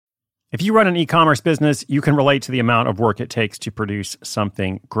If you run an e-commerce business, you can relate to the amount of work it takes to produce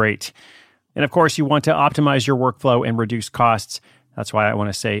something great. And of course, you want to optimize your workflow and reduce costs. That's why I want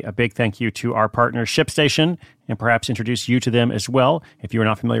to say a big thank you to our partner, ShipStation, and perhaps introduce you to them as well. If you are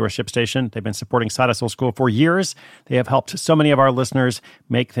not familiar with ShipStation, they've been supporting Side Hustle School for years. They have helped so many of our listeners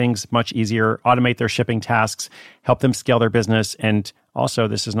make things much easier, automate their shipping tasks, help them scale their business, and also,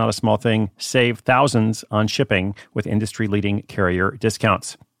 this is not a small thing, save thousands on shipping with industry-leading carrier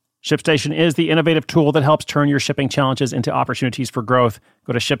discounts. ShipStation is the innovative tool that helps turn your shipping challenges into opportunities for growth.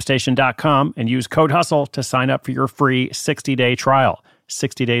 Go to ShipStation.com and use code HUSTLE to sign up for your free 60-day trial.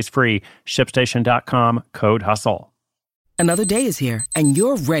 60 days free. ShipStation.com, code HUSTLE. Another day is here, and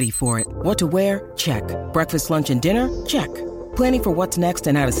you're ready for it. What to wear? Check. Breakfast, lunch, and dinner? Check. Planning for what's next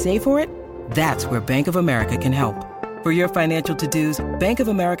and how to save for it? That's where Bank of America can help. For your financial to-dos, Bank of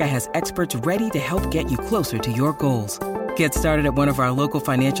America has experts ready to help get you closer to your goals. Get started at one of our local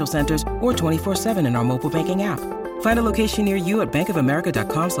financial centers or 24/7 in our mobile banking app. Find a location near you at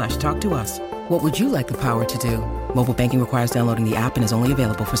bankofamerica.com/talktous. What would you like the power to do? Mobile banking requires downloading the app and is only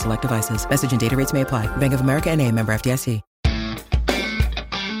available for select devices. Message and data rates may apply. Bank of America N.A., member FDIC.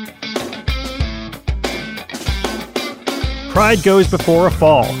 Pride goes before a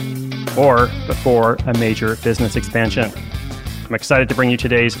fall, or before a major business expansion. I'm excited to bring you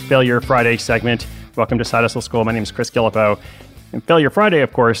today's Failure Friday segment. Welcome to Side Hustle School. My name is Chris Guillebeau. And Failure Friday,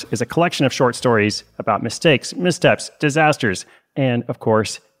 of course, is a collection of short stories about mistakes, missteps, disasters, and, of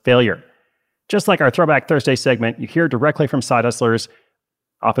course, failure. Just like our Throwback Thursday segment, you hear directly from side hustlers.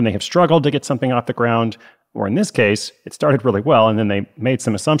 Often they have struggled to get something off the ground, or in this case, it started really well and then they made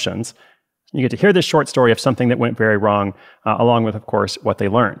some assumptions. You get to hear this short story of something that went very wrong, along with, of course, what they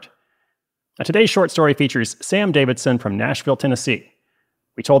learned. Now, today's short story features Sam Davidson from Nashville, Tennessee.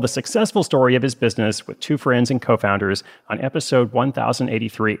 We told the successful story of his business with two friends and co-founders on episode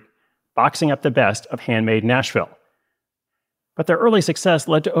 1083, Boxing Up the Best of Handmade Nashville. But their early success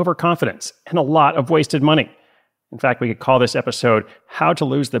led to overconfidence and a lot of wasted money. In fact, we could call this episode How to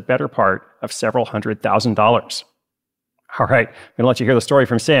Lose the Better Part of Several $100,000. All right, I'm going to let you hear the story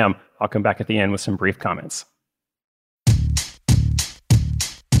from Sam. I'll come back at the end with some brief comments.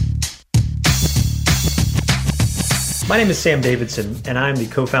 My name is Sam Davidson, and I'm the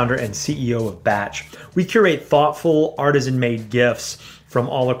co-founder and CEO of Batch. We curate thoughtful, artisan-made gifts from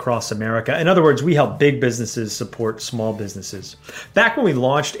all across America. In other words, we help big businesses support small businesses. Back when we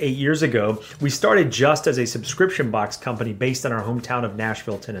launched 8 years ago, we started just as a subscription box company based in our hometown of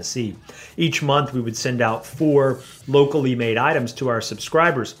Nashville, Tennessee. Each month, we would send out 4 locally made items to our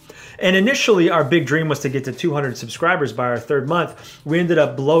subscribers. And initially, our big dream was to get to 200 subscribers by our 3rd month. We ended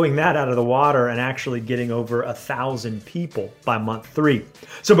up blowing that out of the water and actually getting over 1,000 people by month 3.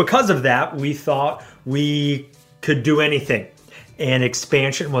 So because of that, we thought we could do anything. And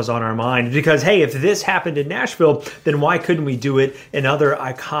expansion was on our mind because, hey, if this happened in Nashville, then why couldn't we do it in other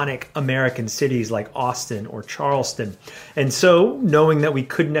iconic American cities like Austin or Charleston? And so, knowing that we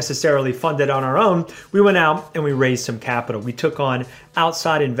couldn't necessarily fund it on our own, we went out and we raised some capital. We took on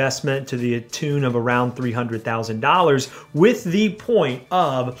outside investment to the tune of around $300,000 with the point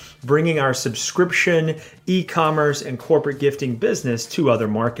of bringing our subscription, e-commerce, and corporate gifting business to other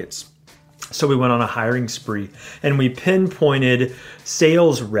markets. So we went on a hiring spree and we pinpointed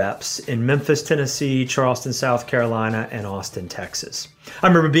sales reps in Memphis, Tennessee, Charleston, South Carolina, and Austin, Texas. I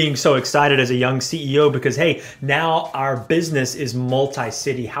remember being so excited as a young CEO because, hey, now our business is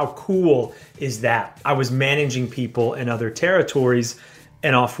multi-city. How cool is that? I was managing people in other territories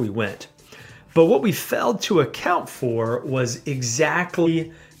and off we went. But what we failed to account for was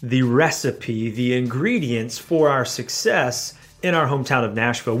exactly the recipe, the ingredients for our success in our hometown of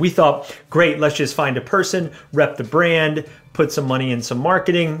Nashville. We thought, great, let's just find a person, rep the brand, put some money in some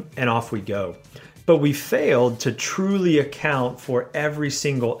marketing, and off we go. But we failed to truly account for every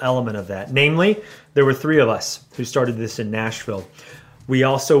single element of that. Namely, there were 3 of us who started this in Nashville. We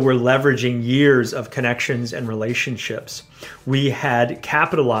also were leveraging years of connections and relationships. We had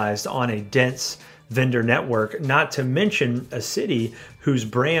capitalized on a dense vendor network, not to mention a city whose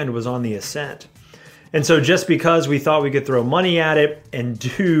brand was on the ascent. And so just because we thought we could throw money at it and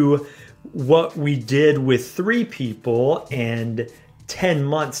do what we did with 3 people and 10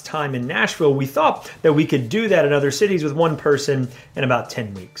 months time in Nashville, we thought that we could do that in other cities with 1 person in about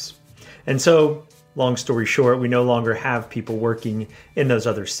 10 weeks. And so, long story short, we no longer have people working in those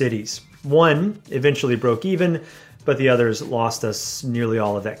other cities. 1 eventually broke even, but the others lost us nearly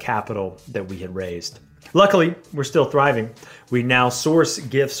all of that capital that we had raised. Luckily, we're still thriving. We now source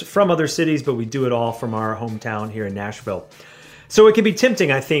gifts from other cities, but we do it all from our hometown here in Nashville. So it can be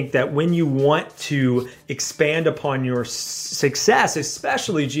tempting, I think, that when you want to expand upon your success,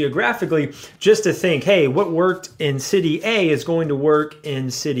 especially geographically, just to think, hey, what worked in city A is going to work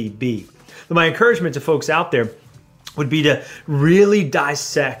in city B. But my encouragement to folks out there would be to really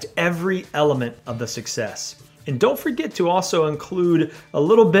dissect every element of the success. And don't forget to also include a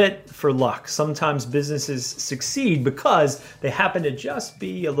little bit for luck. Sometimes businesses succeed because they happen to just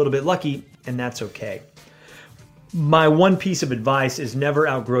be a little bit lucky, and that's okay. My one piece of advice is never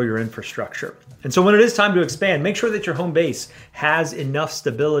outgrow your infrastructure. And so when it is time to expand, make sure that your home base has enough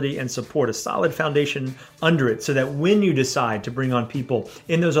stability and support, a solid foundation under it, so that when you decide to bring on people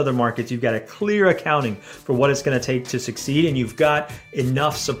in those other markets, you've got a clear accounting for what it's going to take to succeed, and you've got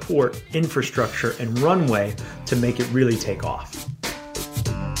enough support, infrastructure, and runway to make it really take off.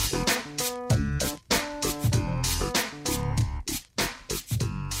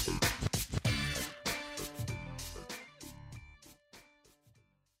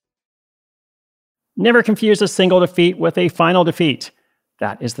 Never confuse a single defeat with a final defeat.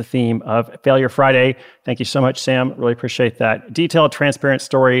 That is the theme of Failure Friday. Thank you so much, Sam. Really appreciate that detailed, transparent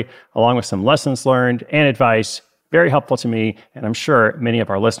story, along with some lessons learned and advice. Very helpful to me, and I'm sure many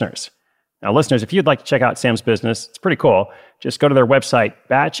of our listeners. Now, listeners, if you'd like to check out Sam's business, it's pretty cool. Just go to their website,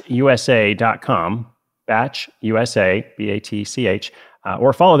 batchusa.com, batchusa, B-A-T-C-H,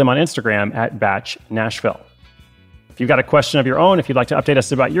 or follow them on Instagram at batchnashville. If you've got a question of your own, if you'd like to update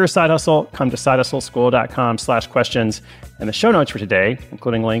us about your side hustle, come to sidehustleschool.com/questions. And the show notes for today,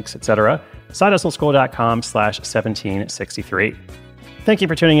 including links, etc., sidehustleschool.com/1763. Thank you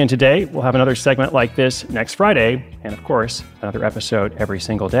for tuning in today. We'll have another segment like this next Friday, and of course, another episode every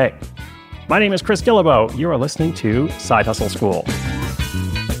single day. My name is Chris Guillebeau. You are listening to Side Hustle School.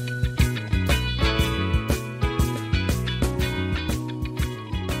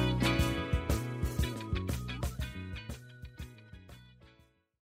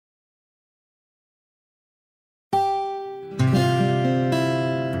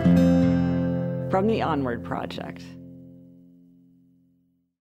 From the Onward Project.